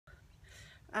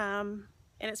and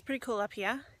it's pretty cool up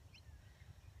here.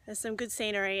 There's some good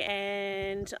scenery,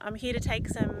 and I'm here to take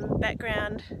some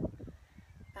background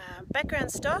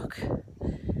stock.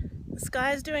 The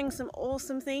sky's doing some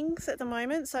awesome things at the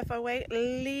moment, so if I wait a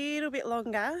little bit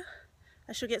longer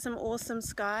I should get some awesome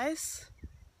skies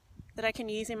that I can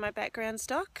use in my background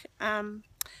stock.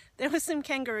 There were some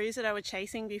kangaroos that I was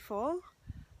chasing before.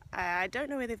 I don't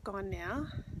know where they've gone now.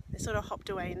 They sort of hopped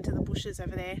away into the bushes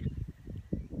over there.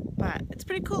 But it's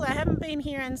pretty cool. I haven't been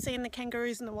here and seen the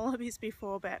kangaroos and the wallabies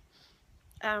before, but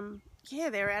yeah,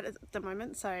 they're out at the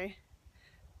moment, so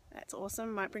that's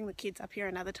awesome. Might bring the kids up here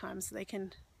another time so they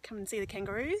can come and see the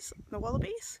kangaroos and the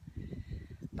wallabies.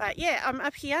 But yeah, I'm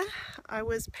up here. I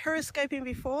was periscoping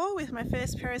before with my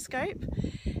first periscope,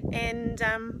 and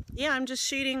yeah, I'm just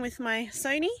shooting with my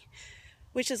Sony,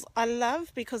 which I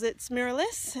love because it's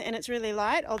mirrorless and it's really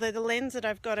light, although the lens that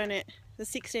I've got on it, the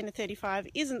 16-35,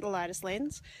 isn't the lightest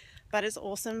lens, but it's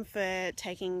awesome for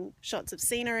taking shots of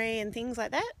scenery and things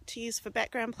like that to use for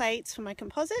background plates for my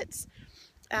composites.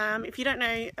 If you don't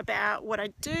know about what I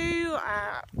do,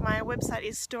 my website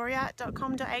is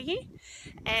storyart.com.au,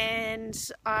 and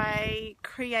I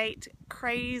create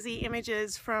crazy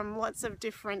images from lots of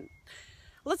different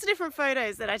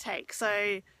photos that I take.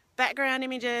 So background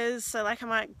images, so like I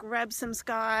might grab some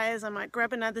skies, I might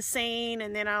grab another scene,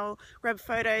 and then I'll grab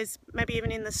photos maybe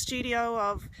even in the studio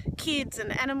of kids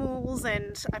and animals,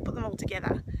 and I put them all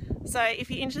together. So if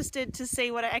you're interested to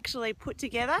see what I actually put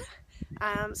together,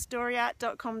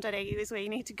 storyart.com.au is where you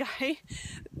need to go.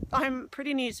 I'm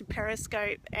pretty new to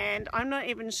Periscope and I'm not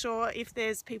even sure if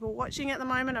there's people watching at the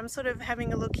moment. I'm sort of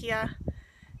having a look here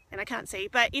and I can't see,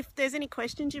 but if there's any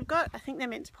questions you've got, I think they're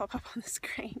meant to pop up on the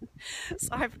screen. So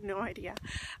I have no idea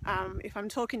if I'm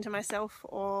talking to myself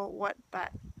or what,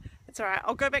 but it's alright.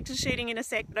 I'll go back to shooting in a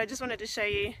sec, but I just wanted to show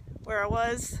you where I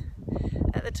was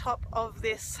at the top of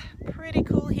this pretty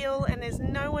cool hill, and there's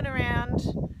no one around,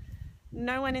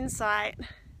 no one in sight.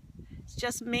 It's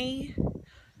just me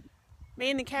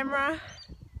and the camera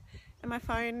and my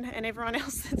phone and everyone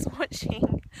else that's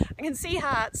watching. I can see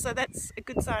hearts, so that's a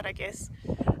good sign, I guess.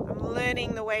 I'm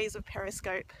learning the ways of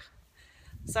Periscope.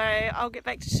 So I'll get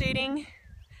back to shooting,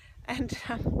 and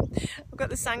I've got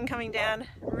the sun coming down,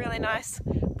 really nice,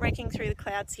 breaking through the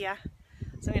clouds here.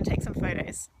 So I'm going to take some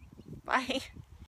photos. Bye.